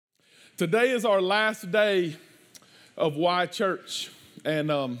Today is our last day of Y Church,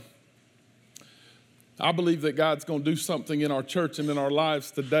 and I believe that God's going to do something in our church and in our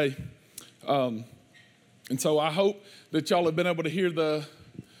lives today. And so I hope that y'all have been able to hear the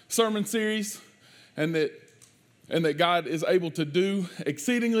sermon series and that God is able to do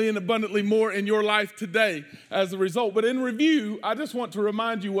exceedingly and abundantly more in your life today as a result. But in review, I just want to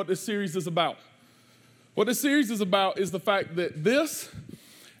remind you what this series is about. What this series is about is the fact that this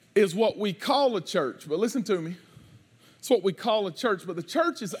is what we call a church. But listen to me. It's what we call a church. But the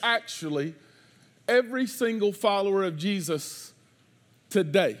church is actually every single follower of Jesus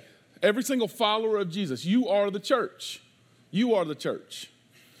today. Every single follower of Jesus. You are the church. You are the church.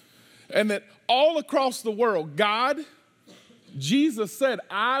 And that all across the world, Jesus said,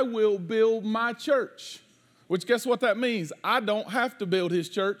 I will build my church. Which guess what that means? I don't have to build his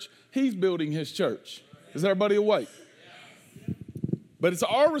church. He's building his church. Is everybody awake? But it's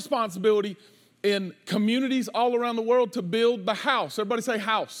our responsibility in communities all around the world to build the house. Everybody say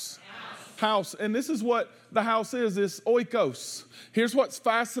house. House. And this is what the house is. It's oikos. Here's what's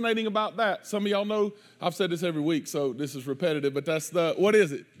fascinating about that. Some of y'all know, I've said this every week, so this is repetitive, but what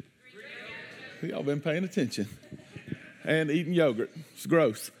is it? Y'all been paying attention. And eating yogurt. It's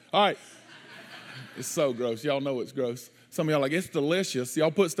gross. All right. It's so gross. Y'all know it's gross. Some of y'all are like, it's delicious. Y'all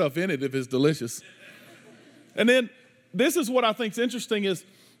put stuff in it if it's delicious. And then this is what I think is interesting is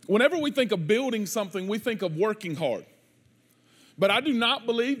whenever we think of building something, we think of working hard. But I do not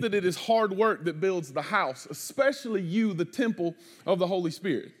believe that it is hard work that builds the house, especially you, the temple of the Holy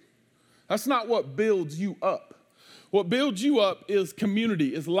Spirit. That's not what builds you up. What builds you up is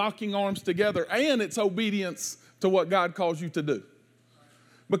community, is locking arms together, and it's obedience to what God calls you to do.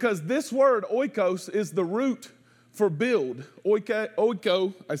 Because this word, oikos, is the root for build.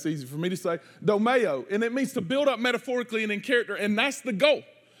 Oiko, that's easy for me to say, domeo, and it means to build up metaphorically and in character, and that's the goal.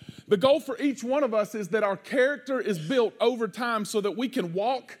 The goal for each one of us is that our character is built over time so that we can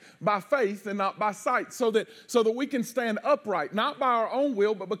walk by faith and not by sight, so that we can stand upright, not by our own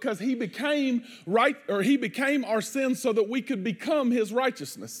will, but because he became our sin so that we could become his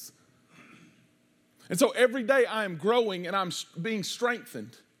righteousness. And so every day I am growing and I'm being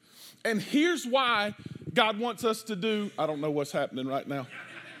strengthened. And here's why God wants us to do, I don't know what's happening right now.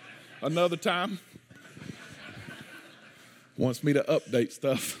 Another time. Wants me to update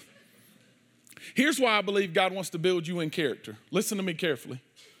stuff. Here's why I believe God wants to build you in character. Listen to me carefully.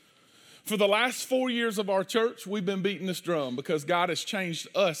 For the last 4 years of our church, we've been beating this drum because God has changed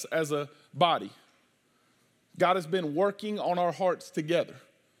us as a body. God has been working on our hearts together.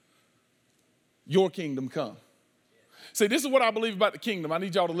 Your kingdom come. See, this is what I believe about the kingdom. I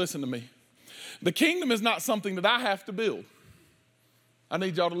need y'all to listen to me. The kingdom is not something that I have to build. I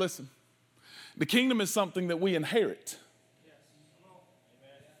need y'all to listen. The kingdom is something that we inherit.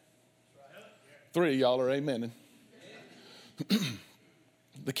 Three of y'all are amening.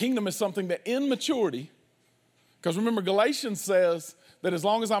 The kingdom is something that in maturity, because remember Galatians says that as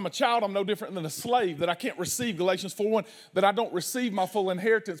long as I'm a child, I'm no different than a slave, that I can't receive, Galatians 4:1, that I don't receive my full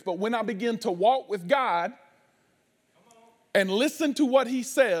inheritance. But when I begin to walk with God and listen to what he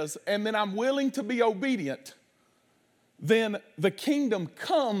says, and then I'm willing to be obedient, then the kingdom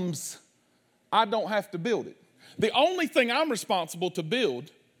comes. I don't have to build it. The only thing I'm responsible to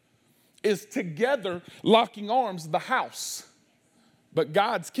build is together locking arms, the house. But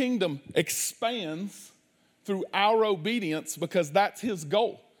God's kingdom expands through our obedience because that's his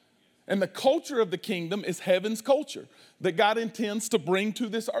goal. And the culture of the kingdom is heaven's culture that God intends to bring to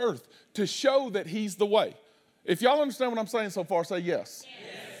this earth to show that he's the way. If y'all understand what I'm saying so far, say yes.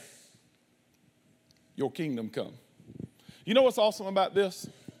 Yes. Your kingdom come. You know what's awesome about this?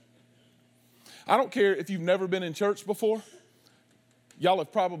 I don't care if you've never been in church before. Y'all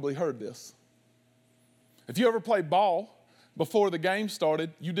have probably heard this. If you ever played ball before the game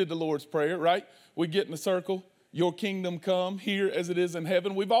started, you did the Lord's Prayer, right? We get in a circle, your kingdom come here as it is in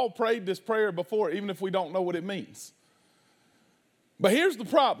heaven. We've all prayed this prayer before, even if we don't know what it means. But here's the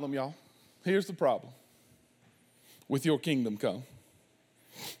problem, y'all. Here's the problem with your kingdom come.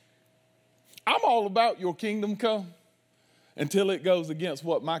 I'm all about your kingdom come until it goes against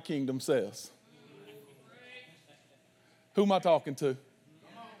what my kingdom says. Who am I talking to?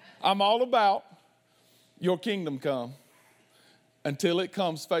 I'm all about your kingdom come until it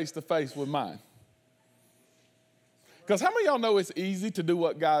comes face to face with mine. Because how many of y'all know it's easy to do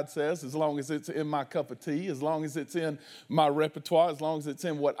what God says as long as it's in my cup of tea, as long as it's in my repertoire, as long as it's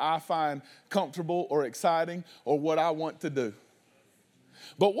in what I find comfortable or exciting or what I want to do?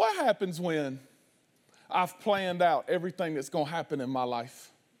 But what happens when I've planned out everything that's going to happen in my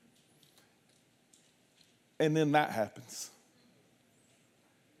life and then that happens?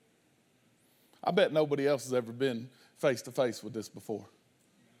 I bet nobody else has ever been face to face with this before.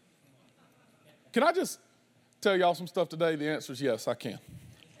 Can I just tell y'all some stuff today? The answer is yes, I can.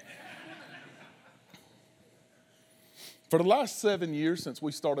 For the last 7 years since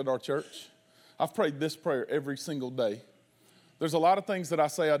we started our church, I've prayed this prayer every single day. There's a lot of things that I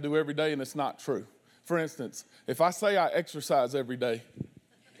say I do every day and it's not true. For instance, if I say I exercise every day,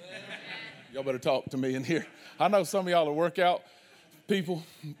 y'all better talk to me in here. I know some of y'all are workout people.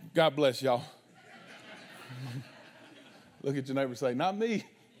 God bless y'all. Look at your neighbor and say, not me.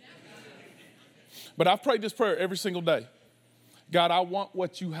 But I've prayed this prayer every single day. God, I want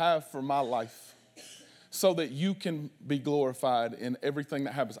what you have for my life so that you can be glorified in everything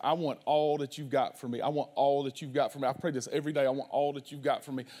that happens. I want all that you've got for me. I want all that you've got for me. I pray this every day. I want all that you've got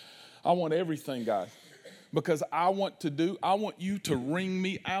for me. I want everything, God, because I want you to wring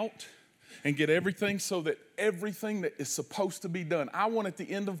me out and get everything so that everything that is supposed to be done, I want at the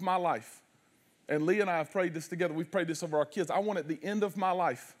end of my life, and Lee and I have prayed this together. We've prayed this over our kids. I want at the end of my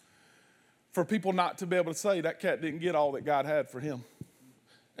life for people not to be able to say that cat didn't get all that God had for him.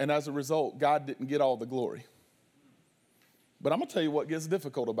 And as a result, God didn't get all the glory. But I'm going to tell you what gets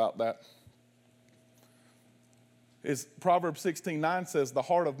difficult about that. Is Proverbs 16:9 says, the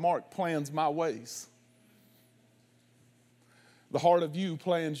heart of Mark plans my ways. The heart of you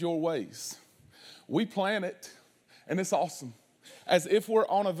plans your ways. We plan it, and it's awesome. As if we're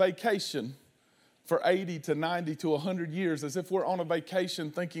on a vacation for 80 to 90 to 100 years, as if we're on a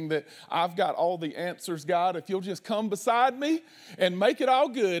vacation thinking that I've got all the answers, God. If you'll just come beside me and make it all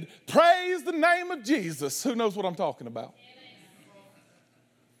good, praise the name of Jesus. Who knows what I'm talking about?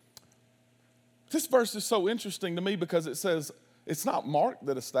 This verse is so interesting to me because it says it's not Mark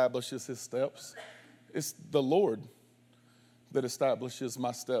that establishes his steps. It's the Lord that establishes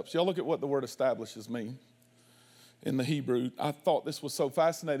my steps. Y'all look at what the word establishes means in the Hebrew. I thought this was so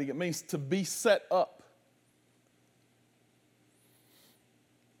fascinating. It means to be set up.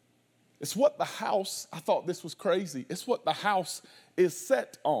 It's what the house, I thought this was crazy. It's what the house is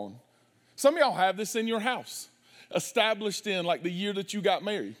set on. Some of y'all have this in your house, established in like the year that you got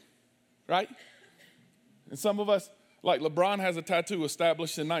married, right? And some of us, like LeBron has a tattoo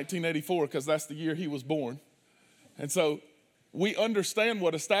established in 1984 because that's the year he was born. And so we understand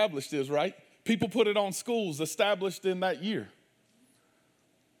what established is, right? People put it on schools established in that year.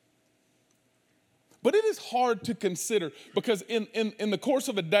 But it is hard to consider because in the course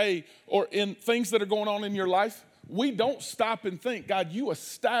of a day or in things that are going on in your life, we don't stop and think, God, you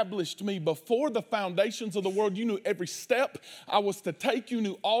established me before the foundations of the world. You knew every step I was to take. You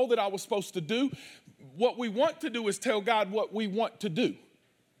knew all that I was supposed to do. What we want to do is tell God what we want to do.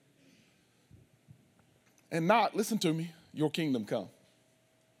 And not, listen to me, your kingdom come.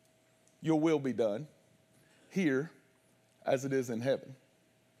 Your will be done here as it is in heaven.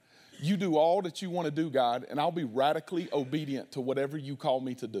 You do all that you want to do, God, and I'll be radically obedient to whatever you call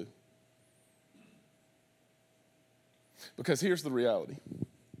me to do. Because here's the reality.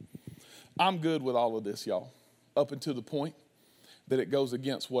 I'm good with all of this, y'all, up until the point that it goes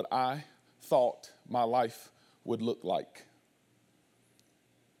against what I thought my life would look like.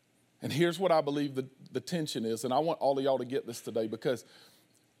 And here's what I believe the tension is, and I want all of y'all to get this today, because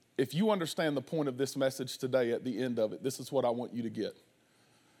if you understand the point of this message today at the end of it, this is what I want you to get.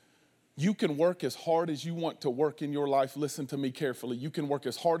 You can work as hard as you want to work in your life. Listen to me carefully. You can work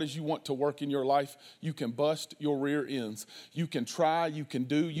as hard as you want to work in your life. You can bust your rear ends. You can try, you can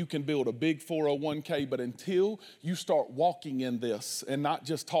build a big 401k, but until you start walking in this and not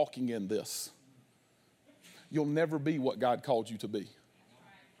just talking in this, you'll never be what God called you to be.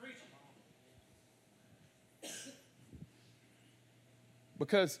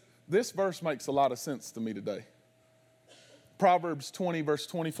 Because this verse makes a lot of sense to me today. Proverbs 20, verse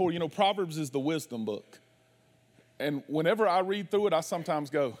 24. You know, Proverbs is the wisdom book. And whenever I read through it, I sometimes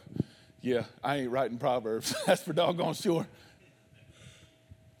go, yeah, I ain't writing Proverbs. That's for doggone sure.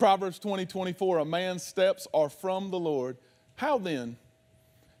 Proverbs 20, 24. A man's steps are from the Lord. How then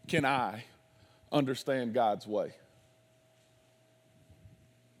can I understand God's way?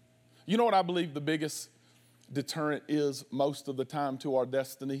 You know what I believe the biggest deterrent is most of the time to our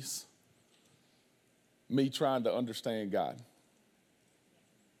destinies? Me trying to understand God.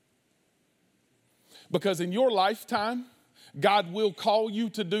 Because in your lifetime, God will call you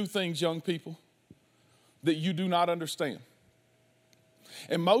to do things, young people, that you do not understand.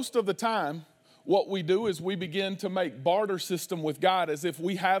 And most of the time, what we do is we begin to make barter system with God as if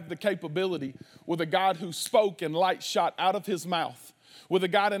we have the capability with a God who spoke and light shot out of his mouth. With a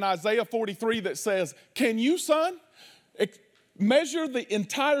God in Isaiah 43 that says, can you, son, measure the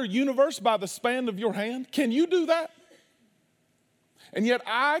entire universe by the span of your hand? Can you do that? And yet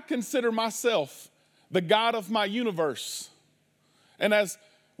I consider myself the God of my universe. And as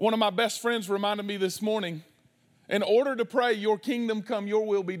one of my best friends reminded me this morning, in order to pray, your kingdom come, your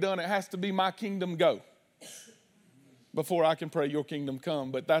will be done, it has to be my kingdom go before I can pray your kingdom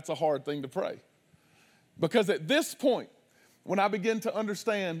come. But that's a hard thing to pray. Because at this point, when I begin to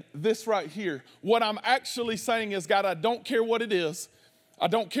understand this right here, what I'm actually saying is, God, I don't care what it is, I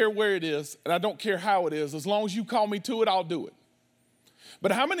don't care where it is, and I don't care how it is. As long as you call me to it, I'll do it.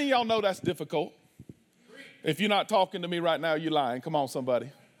 But how many of y'all know that's difficult? If you're not talking to me right now, you're lying. Come on, somebody.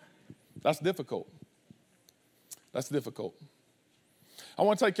 That's difficult. That's difficult. I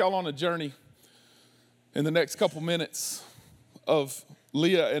want to take y'all on a journey in the next couple minutes of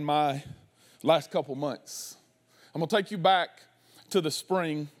Leah and my last couple months. I'm going to take you back to the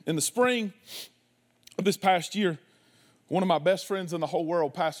spring. In the spring of this past year, one of my best friends in the whole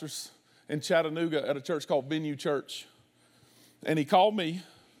world pastors in Chattanooga at a church called Venue Church. And he called me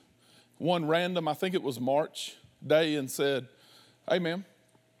one random, I think it was March day, and said, hey, man,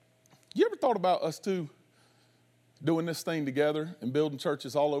 you ever thought about us two doing this thing together and building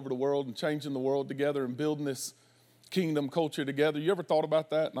churches all over the world and changing the world together and building this kingdom culture together? You ever thought about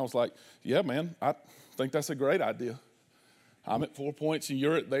that? And I was like, yeah, man, I think that's a great idea. I'm at 4 Points and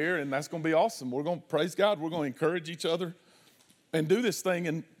you're at there, and that's going to be awesome. We're going to praise God. We're going to encourage each other and do this thing.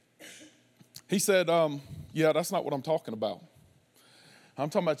 And he said, yeah, that's not what I'm talking about. I'm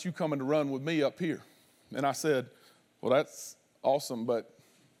talking about you coming to run with me up here. And I said, well, that's awesome, but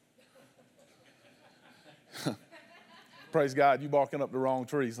praise God, you barking up the wrong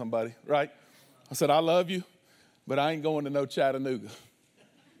tree, somebody, right? I said, I love you, but I ain't going to no Chattanooga.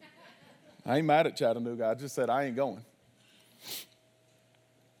 I ain't mad at Chattanooga. I just said I ain't going.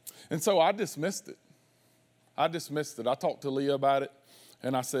 And so I dismissed it. I talked to Leah about it,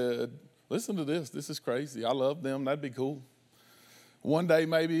 and I said, listen to this. This is crazy. I love them. That'd be cool. One day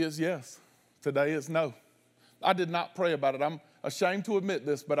maybe it's yes. Today it's no. I did not pray about it. I'm ashamed to admit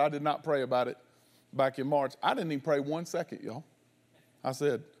this, but I did not pray about it back in March. I didn't even pray 1 second, y'all. I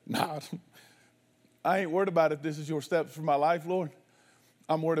said, nah, I ain't worried about if this is your steps for my life, Lord.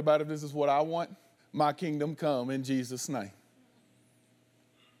 I'm worried about if this is what I want. My kingdom come in Jesus' name.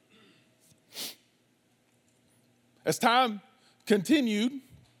 As time continued,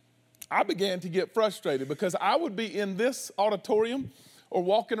 I began to get frustrated because I would be in this auditorium or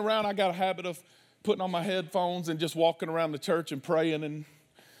walking around. I got a habit of putting on my headphones and just walking around the church and praying. And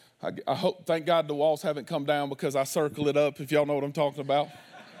I hope, thank God the walls haven't come down because I circle it up, if y'all know what I'm talking about.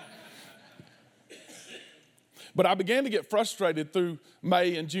 But I began to get frustrated through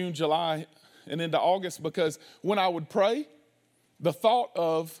May and June, July, and into August because when I would pray, the thought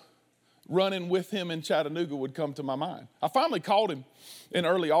of running with him in Chattanooga would come to my mind. I finally called him in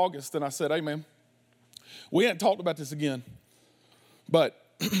early August and I said, hey, man, we hadn't talked about this again, but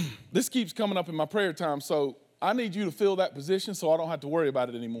this keeps coming up in my prayer time, so I need you to fill that position so I don't have to worry about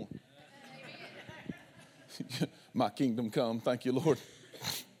it anymore. My kingdom come. Thank you, Lord.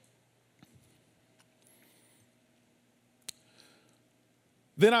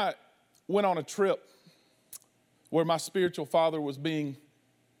 Then I went on a trip where my spiritual father was being,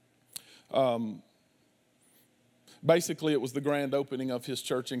 basically it was the grand opening of his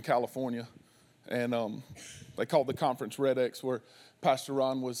church in California. And they called the conference Red X, where Pastor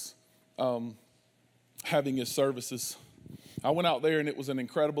Ron was having his services. I went out there and it was an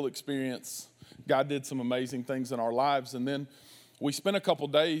incredible experience. God did some amazing things in our lives. And then we spent a couple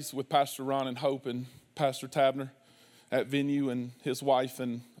days with Pastor Ron and Hope and Pastor Tabner at Venue and his wife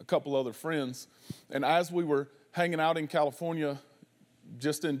and a couple other friends. And as we were hanging out in California,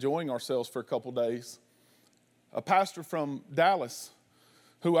 just enjoying ourselves for a couple days, a pastor from Dallas,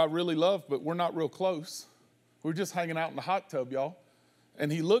 who I really love, but we're not real close. We're just hanging out in the hot tub, y'all.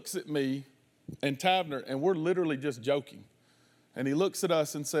 And he looks at me and Tabner, and we're literally just joking. And he looks at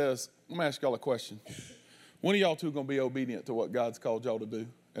us and says, let me ask y'all a question. When are y'all two going to be obedient to what God's called y'all to do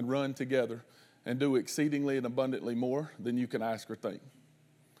and run together and do exceedingly and abundantly more than you can ask or think?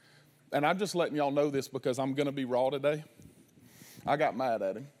 And I'm just letting y'all know this because I'm going to be raw today. I got mad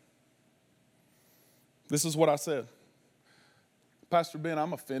at him. This is what I said. Pastor Ben,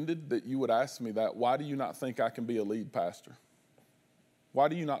 I'm offended that you would ask me that. Why do you not think I can be a lead pastor? Why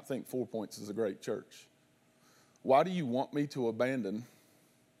do you not think 4 Points is a great church? Why do you want me to abandon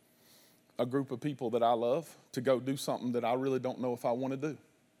a group of people that I love to go do something that I really don't know if I want to do?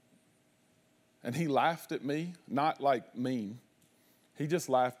 And he laughed at me, not like mean. He just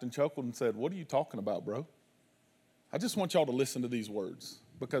laughed and chuckled and said, what are you talking about, bro? I just want y'all to listen to these words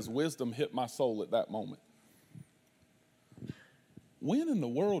because wisdom hit my soul at that moment. When in the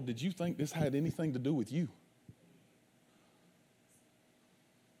world did you think this had anything to do with you?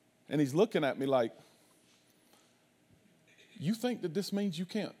 And he's looking at me like, you think that this means you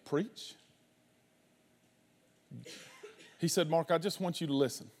can't preach? He said, Mark, I just want you to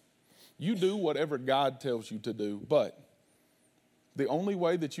listen. You do whatever God tells you to do, but the only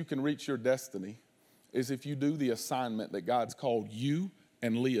way that you can reach your destiny is if you do the assignment that God's called you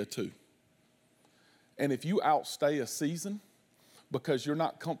and Leah to. And if you outstay a season because you're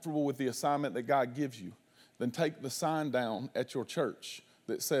not comfortable with the assignment that God gives you, then take the sign down at your church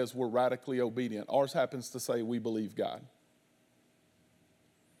that says we're radically obedient. Ours happens to say we believe God.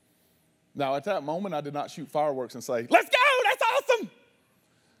 Now, at that moment, I did not shoot fireworks and say, let's go, that's awesome.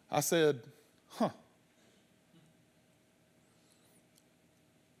 I said,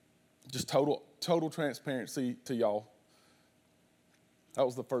 Just total transparency to y'all. That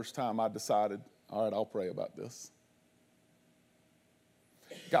was the first time I decided, all right, I'll pray about this.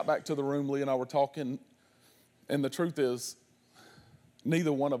 Got back to the room, Lee and I were talking, and the truth is,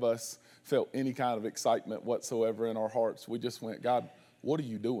 neither one of us felt any kind of excitement whatsoever in our hearts. We just went, God, what are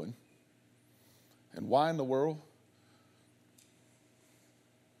you doing? And why in the world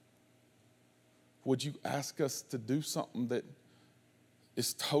would you ask us to do something that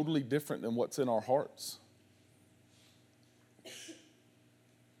is totally different than what's in our hearts?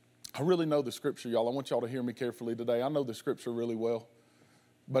 I really know the scripture, y'all. I want y'all to hear me carefully today. I know the scripture really well.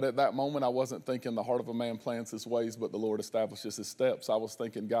 But at that moment, I wasn't thinking the heart of a man plans his ways, but the Lord establishes his steps. I was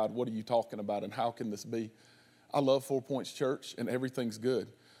thinking, God, what are you talking about, and how can this be? I love 4 Points Church, and everything's good.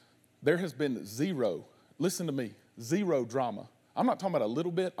 There has been zero, listen to me, zero drama. I'm not talking about a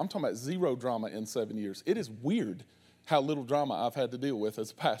little bit. I'm talking about zero drama in 7 years. It is weird how little drama I've had to deal with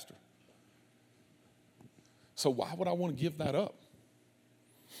as a pastor. So why would I want to give that up?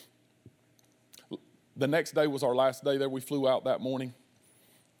 The next day was our last day there. We flew out that morning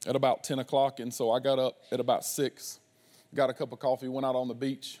at about 10 o'clock, and so I got up at about 6, got a cup of coffee, went out on the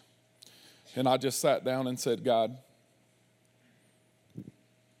beach, and I just sat down and said, God,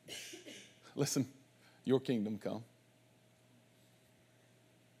 listen, your kingdom come.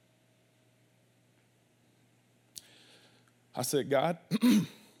 I said, God,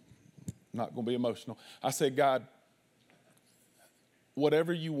 not going to be emotional. I said, God,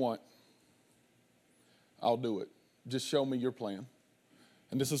 whatever you want, I'll do it. Just show me your plan.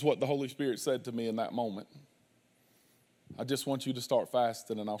 And this is what the Holy Spirit said to me in that moment. I just want you to start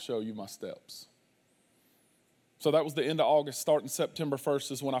fasting, and I'll show you my steps. So that was the end of August. Starting September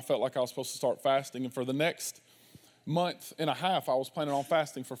 1st is when I felt like I was supposed to start fasting. And for the next month and a half, I was planning on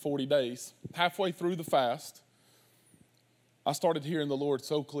fasting for 40 days. Halfway through the fast, I started hearing the Lord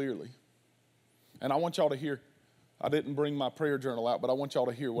so clearly. And I want y'all to hear, I didn't bring my prayer journal out, but I want y'all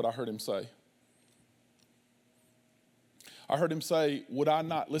to hear what I heard him say. I heard him say,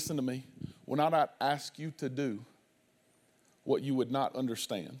 listen to me, would I not ask you to do what you would not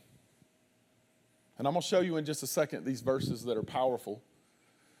understand? And I'm going to show you in just a second these verses that are powerful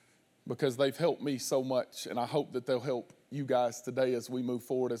because they've helped me so much, and I hope that they'll help you guys today as we move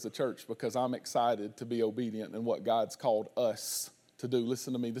forward as a church, because I'm excited to be obedient in what God's called us to do.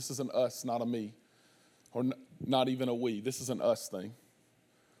 Listen to me, this is an us, not a me, or not even a we. This is an us thing.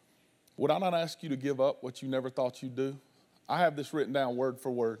 Would I not ask you to give up what you never thought you'd do? I have this written down word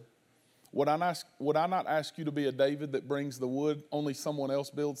for word. Would I not ask you to be a David that brings the wood, only someone else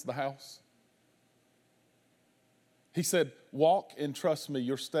builds the house? He said, walk and trust me,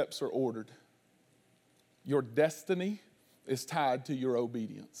 your steps are ordered. Your destiny is tied to your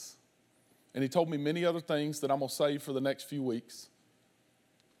obedience. And he told me many other things that I'm going to say for the next few weeks.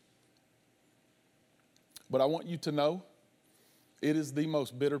 But I want you to know, it is the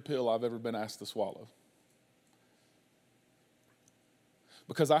most bitter pill I've ever been asked to swallow.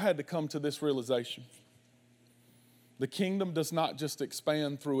 Because I had to come to this realization. The kingdom does not just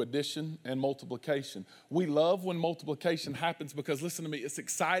expand through addition and multiplication. We love when multiplication happens because, listen to me, it's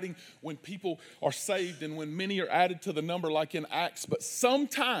exciting when people are saved and when many are added to the number like in Acts. But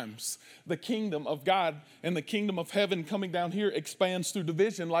sometimes the kingdom of God and the kingdom of heaven coming down here expands through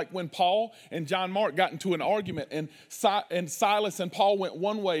division, like when Paul and John Mark got into an argument and Silas and Paul went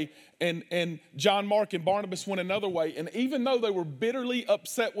one way and John Mark and Barnabas went another way. And even though they were bitterly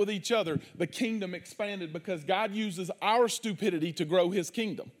upset with each other, the kingdom expanded because God uses our stupidity to grow his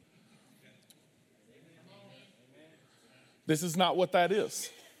kingdom. This is not what that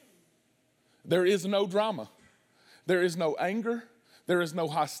is. There is no drama. There is no anger. There is no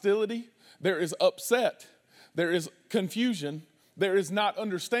hostility. There is upset. There is confusion. There is not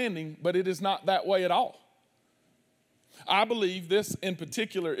understanding, but it is not that way at all. I believe this in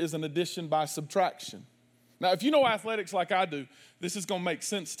particular is an addition by subtraction. Now, if you know athletics like I do, this is going to make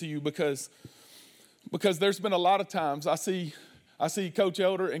sense to you because there's been a lot of times I see I see Coach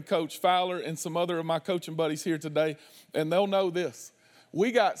Elder and Coach Fowler and some other of my coaching buddies here today, and they'll know this.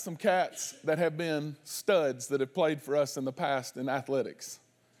 We got some cats that have been studs that have played for us in the past in athletics.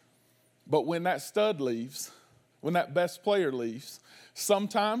 But when that stud leaves, when that best player leaves,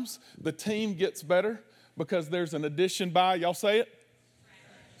 sometimes the team gets better because there's an addition by, y'all say it?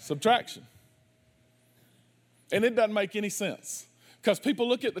 Subtraction. And it doesn't make any sense. Because people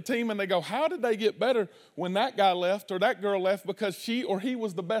look at the team and they go, how did they get better when that guy left or that girl left because she or he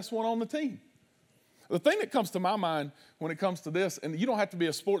was the best one on the team? The thing that comes to my mind when it comes to this, and you don't have to be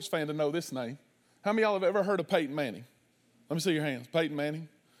a sports fan to know this name. How many of y'all have ever heard of Peyton Manning? Let me see your hands. Peyton Manning.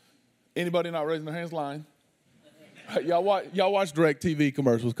 Anybody not raising their hands lying? Y'all watch DirecTV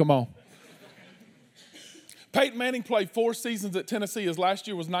commercials. Come on. Peyton Manning played 4 seasons at Tennessee. His last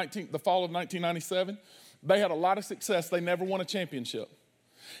year was the fall of 1997. They had a lot of success. They never won a championship.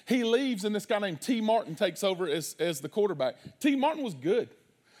 He leaves, and this guy named T. Martin takes over as the quarterback. T. Martin was good,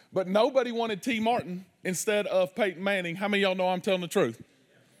 but nobody wanted T. Martin instead of Peyton Manning. How many of y'all know I'm telling the truth?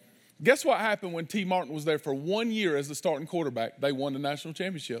 Guess what happened when T. Martin was there for 1 year as the starting quarterback? They won the national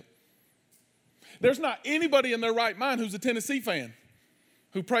championship. There's not anybody in their right mind who's a Tennessee fan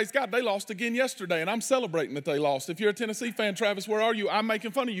who, praise God, they lost again yesterday, and I'm celebrating that they lost. If you're a Tennessee fan, Travis, where are you? I'm making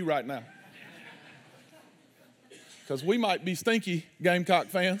fun of you right now. Because we might be stinky Gamecock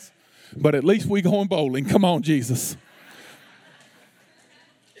fans, but at least we going bowling. Come on, Jesus.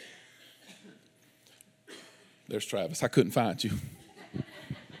 There's Travis. I couldn't find you.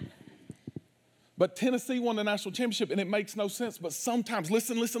 But Tennessee won the national championship, and it makes no sense. But sometimes,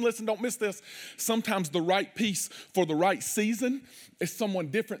 listen, don't miss this. Sometimes the right piece for the right season is someone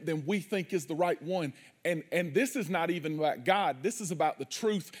different than we think is the right one. And this is not even about God. This is about the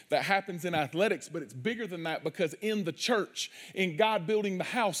truth that happens in athletics, but it's bigger than that because in the church, in God building the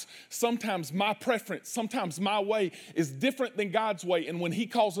house, sometimes my preference, sometimes my way is different than God's way. And when he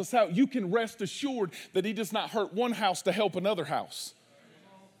calls us out, you can rest assured that he does not hurt one house to help another house.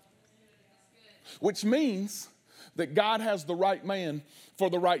 Which means that God has the right man for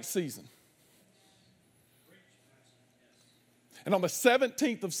the right season. And on the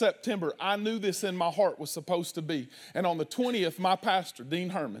 17th of September, I knew this in my heart was supposed to be. And on the 20th, my pastor,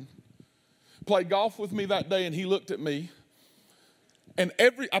 Dean Herman, played golf with me that day, and he looked at me. And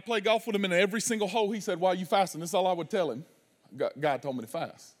I played golf with him in every single hole. He said, why are you fasting? This is all I would tell him. God told me to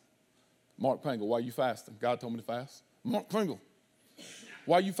fast. Mark Pringle, why are you fasting? God told me to fast. Mark Pringle,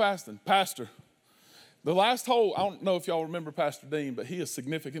 why are you fasting? Pastor. The last hole, I don't know if y'all remember Pastor Dean, but he is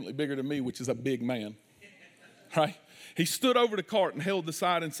significantly bigger than me, which is a big man, right? He stood over the cart and held the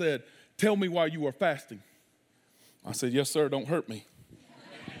side and said, tell me why you are fasting. I said, yes, sir, don't hurt me.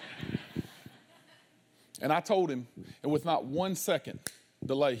 And I told him, and with not 1 second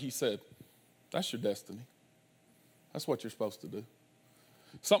delay, he said, that's your destiny. That's what you're supposed to do.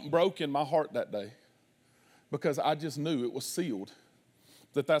 Something broke in my heart that day because I just knew it was sealed.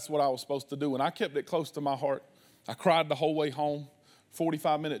 That's what I was supposed to do. And I kept it close to my heart. I cried the whole way home,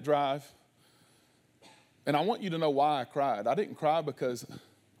 45-minute drive. And I want you to know why I cried. I didn't cry because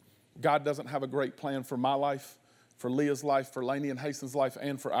God doesn't have a great plan for my life, for Leah's life, for Lainey and Hasten's life,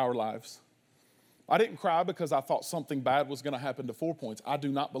 and for our lives. I didn't cry because I thought something bad was going to happen to 4 Points. I do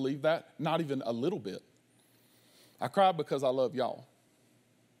not believe that, not even a little bit. I cried because I love y'all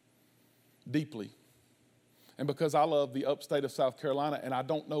deeply. And because I love the upstate of South Carolina, and I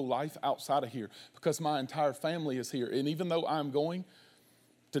don't know life outside of here, because my entire family is here. And even though I'm going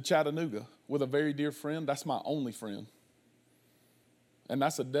to Chattanooga with a very dear friend, that's my only friend. And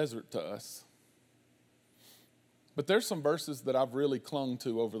that's a desert to us. But there's some verses that I've really clung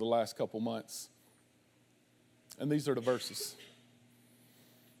to over the last couple months. And these are the verses.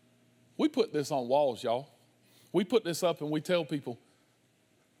 We put this on walls, y'all. We put this up and we tell people,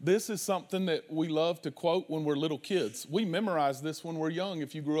 this is something that we love to quote when we're little kids. We memorize this when we're young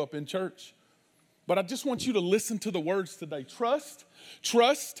if you grew up in church. But I just want you to listen to the words today. Trust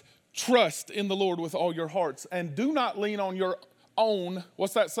in the Lord with all your hearts. And do not lean on your own.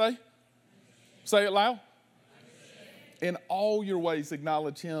 What's that say? Say it loud. In all your ways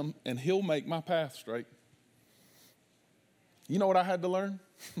acknowledge him and he'll make my path straight. You know what I had to learn?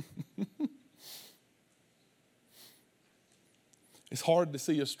 It's hard to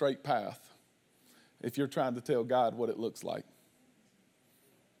see a straight path if you're trying to tell God what it looks like.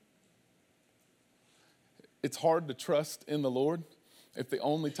 It's hard to trust in the Lord if the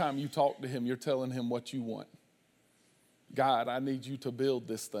only time you talk to him, you're telling him what you want. God, I need you to build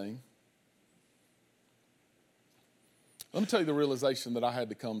this thing. Let me tell you the realization that I had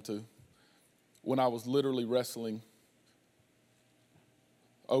to come to when I was literally wrestling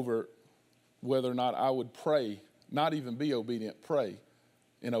over whether or not I would pray not even be obedient, pray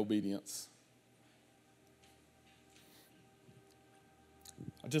in obedience.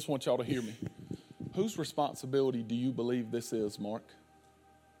 I just want y'all to hear me. Whose responsibility do you believe this is, Mark?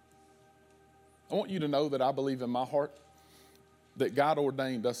 I want you to know that I believe in my heart that God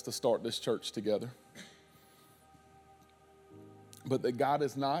ordained us to start this church together. But that God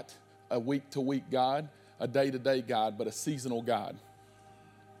is not a week-to-week God, a day-to-day God, but a seasonal God.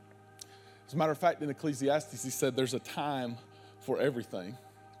 As a matter of fact, in Ecclesiastes, he said there's a time for everything,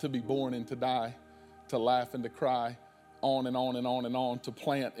 to be born and to die, to laugh and to cry, on and on and on and on, to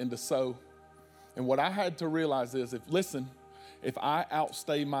plant and to sow. And what I had to realize is, if I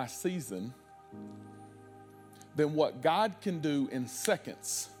outstay my season, then what God can do in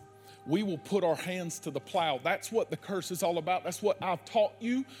seconds, we will put our hands to the plow. That's what the curse is all about. That's what I've taught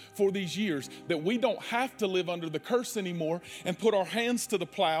you for these years, that we don't have to live under the curse anymore and put our hands to the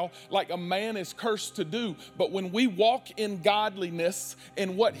plow like a man is cursed to do. But when we walk in godliness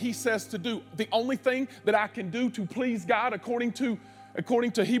and what he says to do, the only thing that I can do to please God according to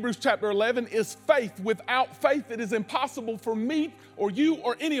Hebrews chapter 11 is faith. Without faith, it is impossible for me or you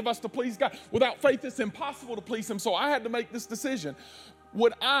or any of us to please God. Without faith, it's impossible to please him. So I had to make this decision.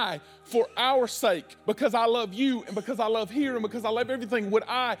 Would I, for our sake, because I love you and because I love here and because I love everything, would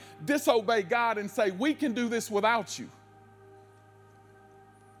I disobey God and say, we can do this without you?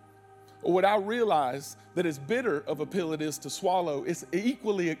 Or would I realize that as bitter of a pill it is to swallow, it's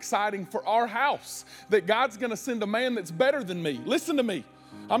equally exciting for our house, that God's going to send a man that's better than me? Listen to me.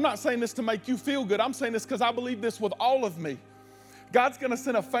 I'm not saying this to make you feel good. I'm saying this because I believe this with all of me. God's going to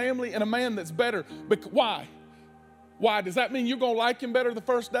send a family and a man that's better. Why? Why? Does that mean you're going to like him better the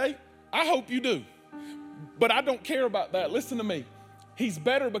first day? I hope you do. But I don't care about that. Listen to me. He's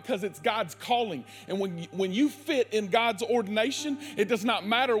better because it's God's calling. And when you fit in God's ordination, it does not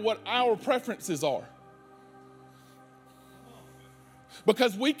matter what our preferences are.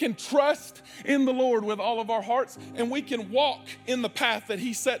 Because we can trust in the Lord with all of our hearts and we can walk in the path that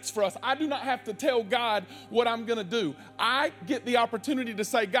he sets for us. I do not have to tell God what I'm going to do. I get the opportunity to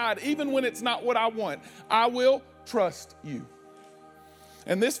say, God, even when it's not what I want, I will trust you.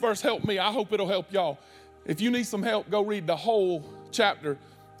 And this verse helped me. I hope it'll help y'all. If you need some help, go read the whole chapter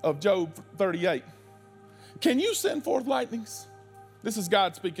of Job 38. Can you send forth lightnings? This is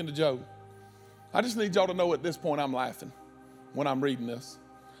God speaking to Job. I just need y'all to know at this point I'm laughing when I'm reading this.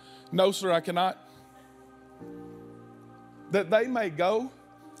 No, sir, I cannot. That they may go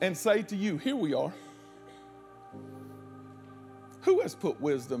and say to you, here we are. Who has put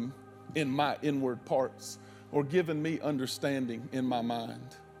wisdom in my inward parts or given me understanding in my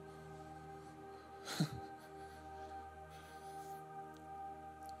mind?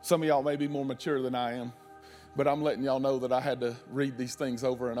 Some of y'all may be more mature than I am, but I'm letting y'all know that I had to read these things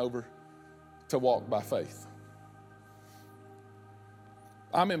over and over to walk by faith.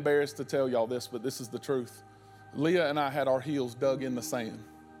 I'm embarrassed to tell y'all this, but this is the truth. Leah and I had our heels dug in the sand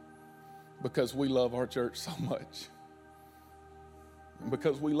because we love our church so much and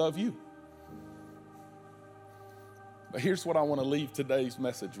because we love you. But here's what I want to leave today's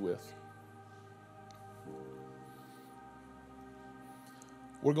message with.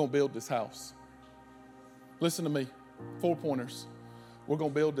 We're going to build this house. Listen to me. 4 pointers. We're going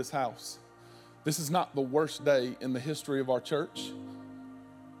to build this house. This is not the worst day in the history of our church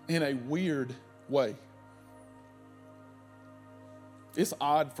in a weird way. It's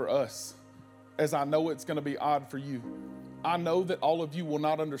odd for us, as I know it's going to be odd for you. I know that all of you will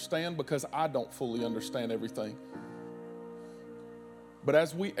not understand because I don't fully understand everything. But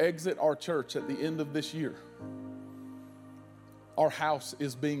as we exit our church at the end of this year, our house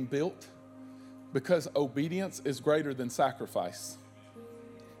is being built because obedience is greater than sacrifice.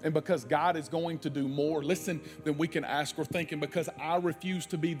 And because God is going to do more, listen, than we can ask or think. And because I refuse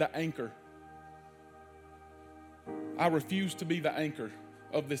to be the anchor. I refuse to be the anchor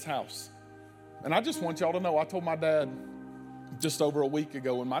of this house. And I just want y'all to know, I told my dad just over a week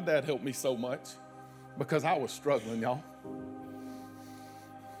ago, and my dad helped me so much because I was struggling, y'all.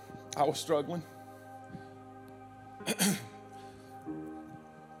 I was struggling.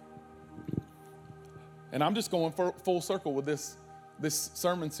 And I'm just going full circle with this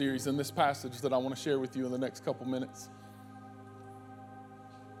sermon series and this passage that I want to share with you in the next couple minutes.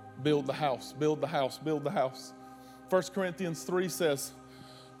 Build the house, build the house, build the house. 1 Corinthians 3 says,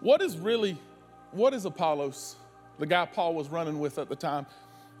 what is Apollos, the guy Paul was running with at the time,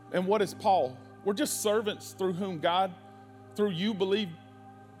 and what is Paul? We're just servants through whom God, through you, believe,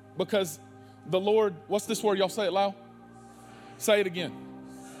 because the Lord, what's this word? Y'all say it loud. Say it again.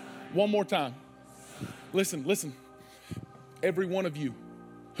 One more time. Listen. Every one of you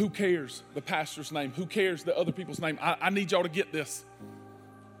Who cares the pastor's name? Who cares the other people's name? I need y'all to get this.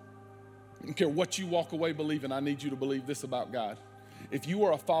 I don't care what you walk away believing, I need you to believe this about God. If you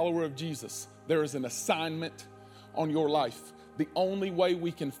are a follower of Jesus, there is an assignment on your life. The only way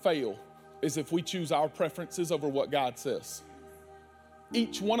we can fail is if we choose our preferences over what God says.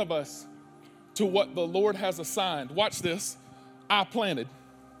 Each one of us to what the Lord has assigned. Watch this. I planted.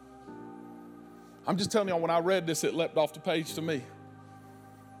 I'm just telling y'all, when I read this, it leapt off the page to me.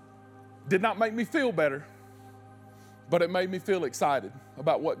 Did not make me feel better, but it made me feel excited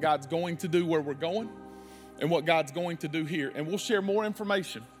about what God's going to do where we're going and what God's going to do here. And we'll share more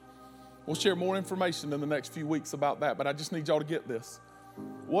information. We'll share more information in the next few weeks about that, but I just need y'all to get this.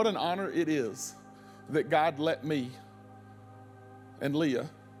 What an honor it is that God let me and Leah,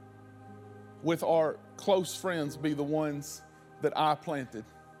 with our close friends, be the ones that I planted.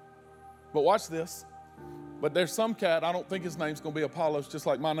 But watch this. But there's some cat, I don't think his name's going to be Apollos, just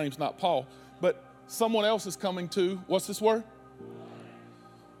like my name's not Paul. But someone else is coming to, what's this word?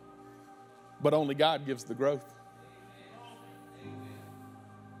 But only God gives the growth.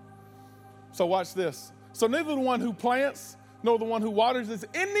 So watch this. So neither the one who plants nor the one who waters is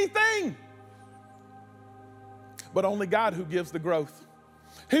anything, but only God who gives the growth.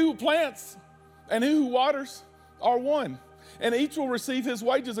 He who plants and he who waters are one, and each will receive his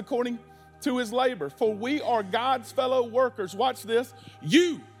wages according to his labor. For we are God's fellow workers. Watch this.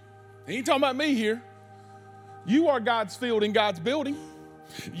 You, he ain't talking about me here. You are God's field and God's building.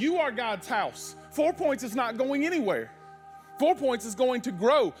 You are God's house. 4 Points is not going anywhere. 4 Points is going to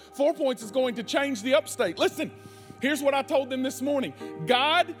grow. 4 Points is going to change the upstate. Listen, here's what I told them this morning.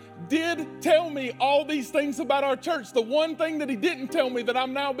 God did tell me all these things about our church. The one thing that he didn't tell me that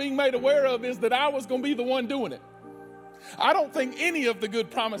I'm now being made aware of is that I was going to be the one doing it. I don't think any of the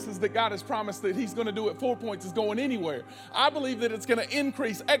good promises that God has promised that he's going to do at 4 Points is going anywhere. I believe that it's going to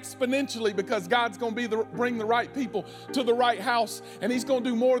increase exponentially because God's going to bring the right people to the right house, and he's going to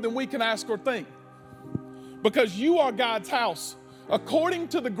do more than we can ask or think. Because you are God's house. According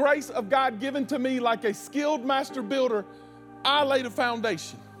to the grace of God given to me like a skilled master builder, I laid a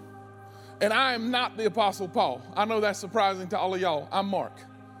foundation. And I am not the Apostle Paul. I know that's surprising to all of y'all. I'm Mark.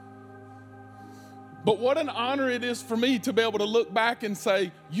 But what an honor it is for me to be able to look back and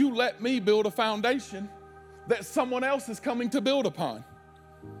say, you let me build a foundation that someone else is coming to build upon.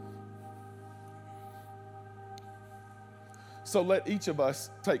 So let each of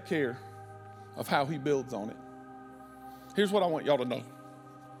us take care of how he builds on it. Here's what I want y'all to know.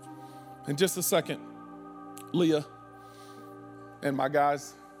 In just a second, Leah and my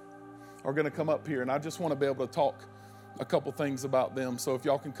guys are going to come up here, and I just want to be able to talk a couple things about them. So if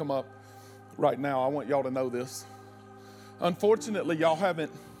y'all can come up right now, I want y'all to know this. Unfortunately, y'all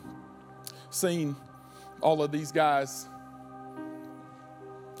haven't seen all of these guys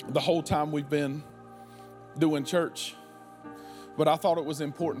the whole time we've been doing church, but I thought it was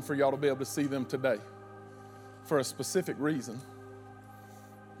important for y'all to be able to see them today for a specific reason.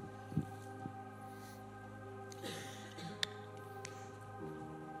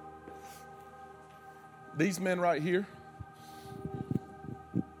 These men right here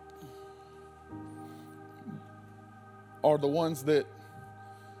are the ones that,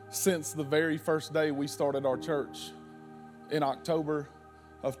 since the very first day we started our church in October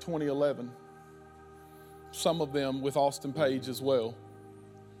of 2011, some of them with Austin Page as well,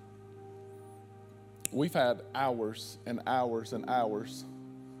 we've had hours and hours and hours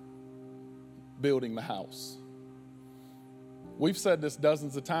building the house. We've said this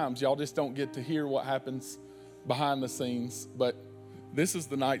dozens of times. Y'all just don't get to hear what happens behind the scenes, but this is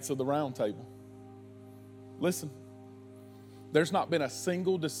the Knights of the Round Table. Listen, there's not been a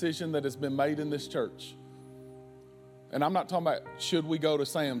single decision that has been made in this church. And I'm not talking about should we go to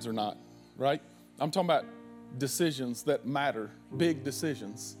Sam's or not, right? I'm talking about decisions that matter, big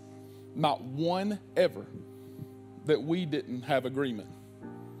decisions. Not one ever that we didn't have agreement.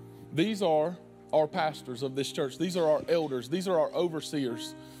 These are our pastors of this church. These are our elders. These are our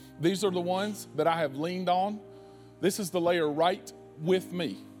overseers. These are the ones that I have leaned on. This is the layer right with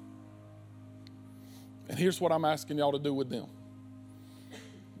me. And here's what I'm asking y'all to do with them.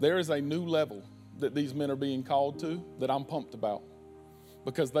 There is a new level that these men are being called to that I'm pumped about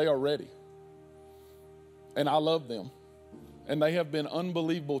because they are ready. And I love them. And they have been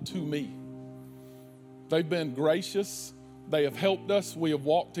unbelievable to me. They've been gracious. They have helped us. We have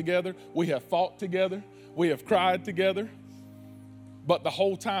walked together. We have fought together. We have cried together. But the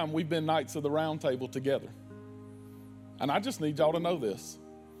whole time we've been Knights of the Round Table together. And I just need y'all to know this.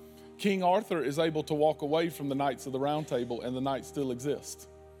 King Arthur is able to walk away from the Knights of the Round Table and the Knights still exist.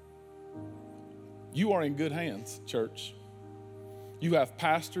 You are in good hands, church. You have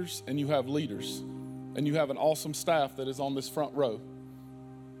pastors and you have leaders, and you have an awesome staff that is on this front row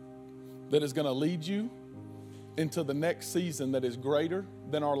that is going to lead you into the next season that is greater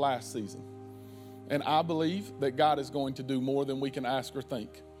than our last season. And I believe that God is going to do more than we can ask or think.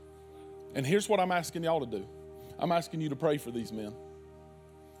 And here's what I'm asking y'all to do. I'm asking you to pray for these men.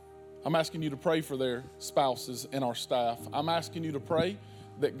 I'm asking you to pray for their spouses and our staff. I'm asking you to pray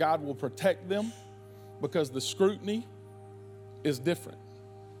that God will protect them, because the scrutiny is different.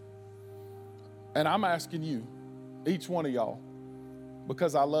 And I'm asking you, each one of y'all,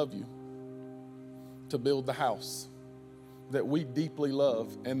 because I love you, to build the house that we deeply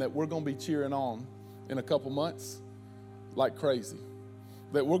love and that we're going to be cheering on in a couple months like crazy.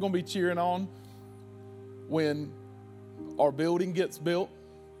 That we're going to be cheering on when our building gets built.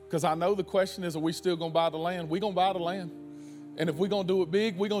 Because I know the question is, are we still going to buy the land? We're going to buy the land. And if we're going to do it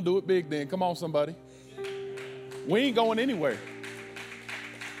big, we're going to do it big then. Come on, somebody. We ain't going anywhere.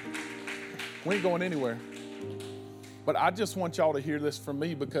 We ain't going anywhere. But I just want y'all to hear this from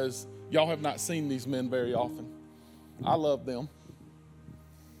me, because y'all have not seen these men very often. I love them.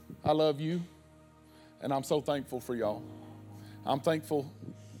 I love you. And I'm so thankful for y'all. I'm thankful.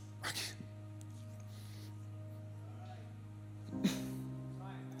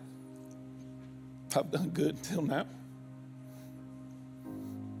 I've done good until now.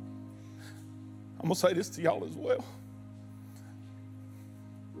 I'm going to say this to y'all as well.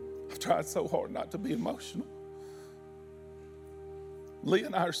 I've tried so hard not to be emotional. Leah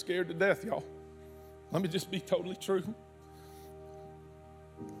and I are scared to death, y'all. Let me just be totally true.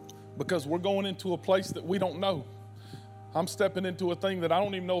 Because we're going into a place that we don't know. I'm stepping into a thing that I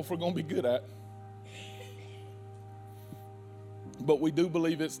don't even know if we're going to be good at. But we do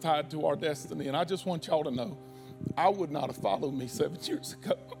believe it's tied to our destiny. And I just want y'all to know, I would not have followed me 7 years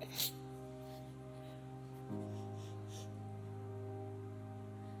ago.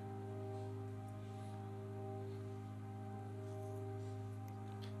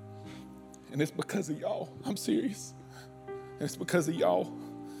 And it's because of y'all. I'm serious. And it's because of y'all.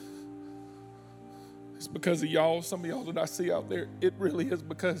 It's because of y'all. Some of y'all that I see out there, it really is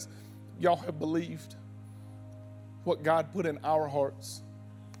because y'all have believed what God put in our hearts.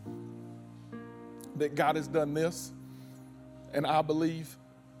 That God has done this. And I believe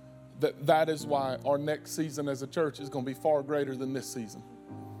that that is why our next season as a church is going to be far greater than this season.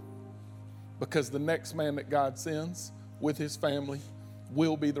 Because the next man that God sends with his family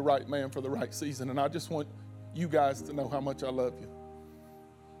will be the right man for the right season. And I just want you guys to know how much I love you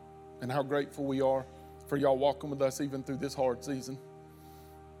and how grateful we are for y'all walking with us even through this hard season.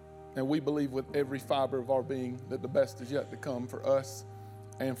 And we believe with every fiber of our being that the best is yet to come for us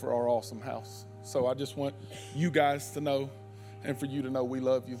and for our awesome house. So I just want you guys to know, and for you to know, we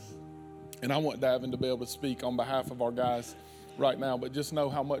love you. And I want Davin to be able to speak on behalf of our guys right now, but just know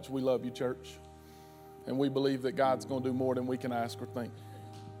how much we love you, church. And we believe that God's going to do more than we can ask or think.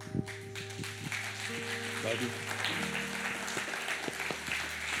 Love you.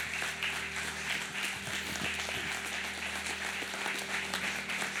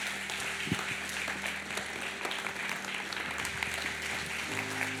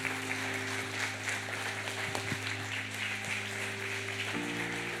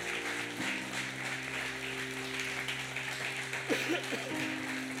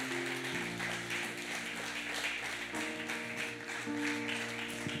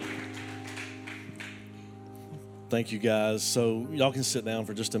 Thank you, guys. So y'all can sit down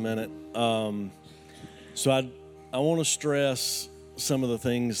for just a minute. So I want to stress some of the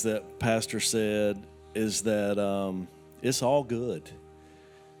things that Pastor said is that it's all good.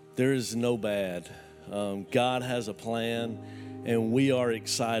 There is no bad. God has a plan, and we are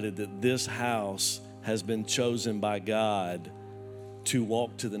excited that this house has been chosen by God to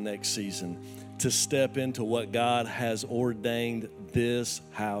walk to the next season, to step into what God has ordained this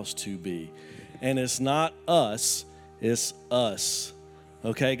house to be. And it's not us, it's us.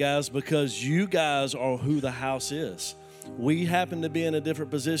 Okay, guys? Because you guys are who the house is. We happen to be in a different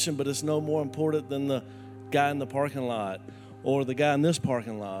position, but it's no more important than the guy in the parking lot or the guy in this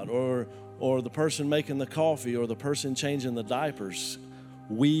parking lot or the person making the coffee or the person changing the diapers.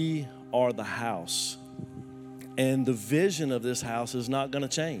 We are the house. And the vision of this house is not going to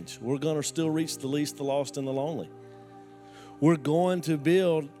change. We're going to still reach the least, the lost, and the lonely. We're going to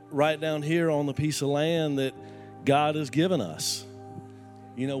build right down here on the piece of land that God has given us.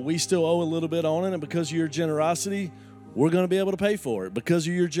 You know, we still owe a little bit on it, and because of your generosity, we're going to be able to pay for it. Because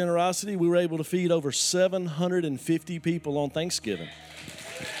of your generosity, we were able to feed over 750 people on Thanksgiving.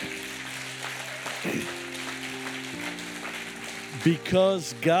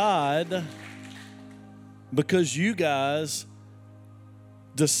 Because you guys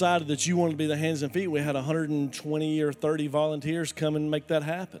decided that you wanted to be the hands and feet, we had 120 or 30 volunteers come and make that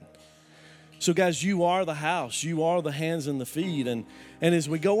happen. So guys, you are the house. You are the hands and the feet. And as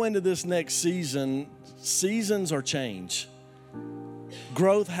we go into this next season, seasons are change.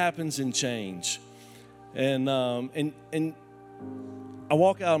 Growth happens in change. And I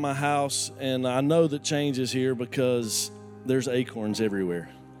walk out of my house and I know that change is here because there's acorns everywhere.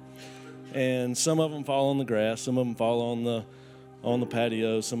 And some of them fall on the grass, some of them fall on the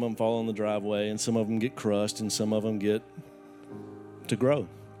patio, some of them fall on the driveway, and some of them get crushed, and some of them get to grow.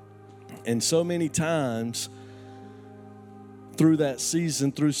 And so many times through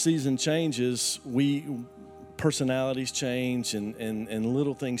season changes, personalities change and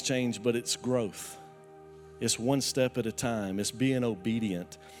little things change, but it's growth. It's one step at a time. It's being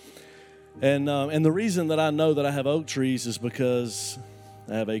obedient. And the reason that I know that I have oak trees is because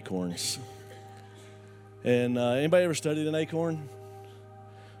I have acorns. And anybody ever studied an acorn?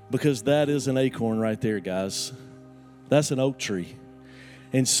 Because that is an acorn right there, guys. That's an oak tree.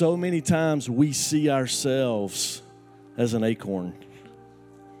 And so many times we see ourselves as an acorn.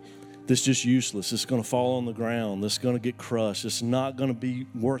 That's just useless. It's going to fall on the ground. It's going to get crushed. It's not going to be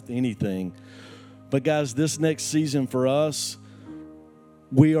worth anything. But guys, this next season for us,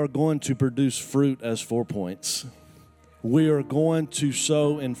 we are going to produce fruit as 4 Points. We are going to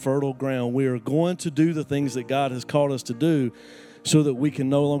sow in fertile ground. We are going to do the things that God has called us to do so that we can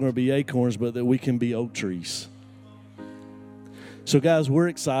no longer be acorns, but that we can be oak trees. So guys, we're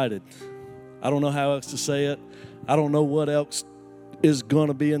excited. I don't know how else to say it. I don't know what else is going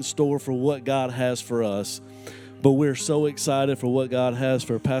to be in store for what God has for us. But we're so excited for what God has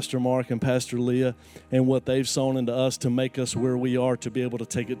for Pastor Mark and Pastor Leah and what they've sown into us to make us where we are to be able to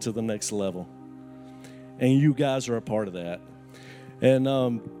take it to the next level. And you guys are a part of that.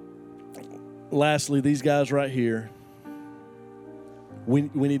 And lastly, these guys right here, we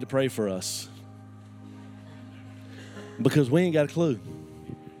need to pray for us. Because we ain't got a clue.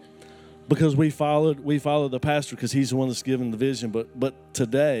 Because we followed the pastor because he's the one that's given the vision. But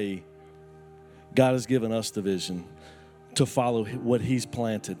today, God has given us the vision to follow what he's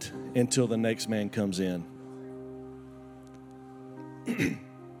planted until the next man comes in.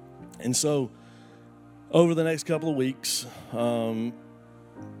 And so, over the next couple of weeks, we're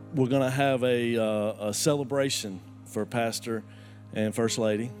going to have a celebration for Pastor and First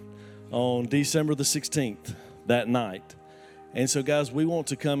Lady on December the 16th, that night. And so, guys, we want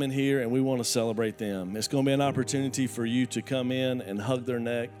to come in here and we want to celebrate them. It's going to be an opportunity for you to come in and hug their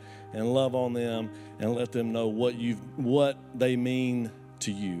neck and love on them and let them know what they mean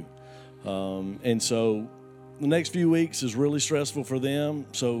to you. And so the next few weeks is really stressful for them.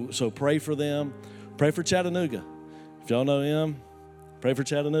 So pray for them. Pray for Chattanooga. If y'all know him, pray for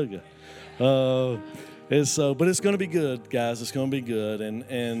Chattanooga. But it's going to be good, guys. It's going to be good.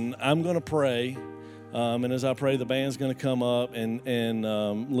 And I'm going to pray. And as I pray, the band's going to come up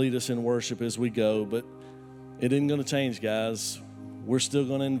and lead us in worship as we go. But it isn't going to change, guys. We're still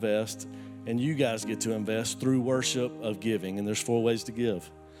going to invest, and you guys get to invest through worship of giving. And there's 4 ways to give.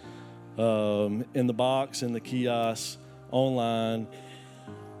 In the box, in the kiosk, online,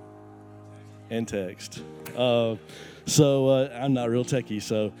 and text. I'm not real techie.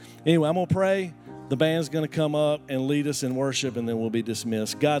 So anyway, I'm going to pray. The band's going to come up and lead us in worship, and then we'll be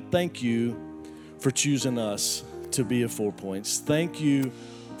dismissed. God, thank you for choosing us to be at 4 Points. Thank you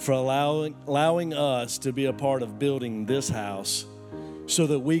for allowing us to be a part of building this house so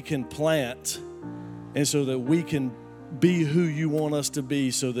that we can plant and so that we can be who you want us to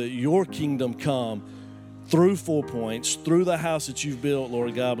be so that your kingdom come through 4 Points, through the house that you've built,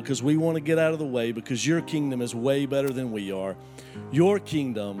 Lord God, because we want to get out of the way because your kingdom is way better than we are. Your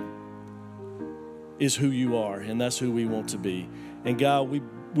kingdom is who you are, and that's who we want to be. And God,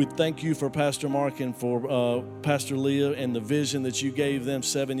 we thank you for Pastor Mark and for Pastor Leah and the vision that you gave them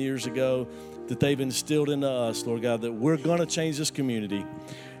 7 years ago that they've instilled into us, Lord God, that we're going to change this community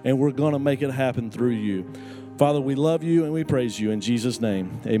and we're going to make it happen through you. Father, we love you and we praise you in Jesus'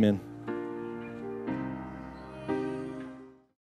 name. Amen.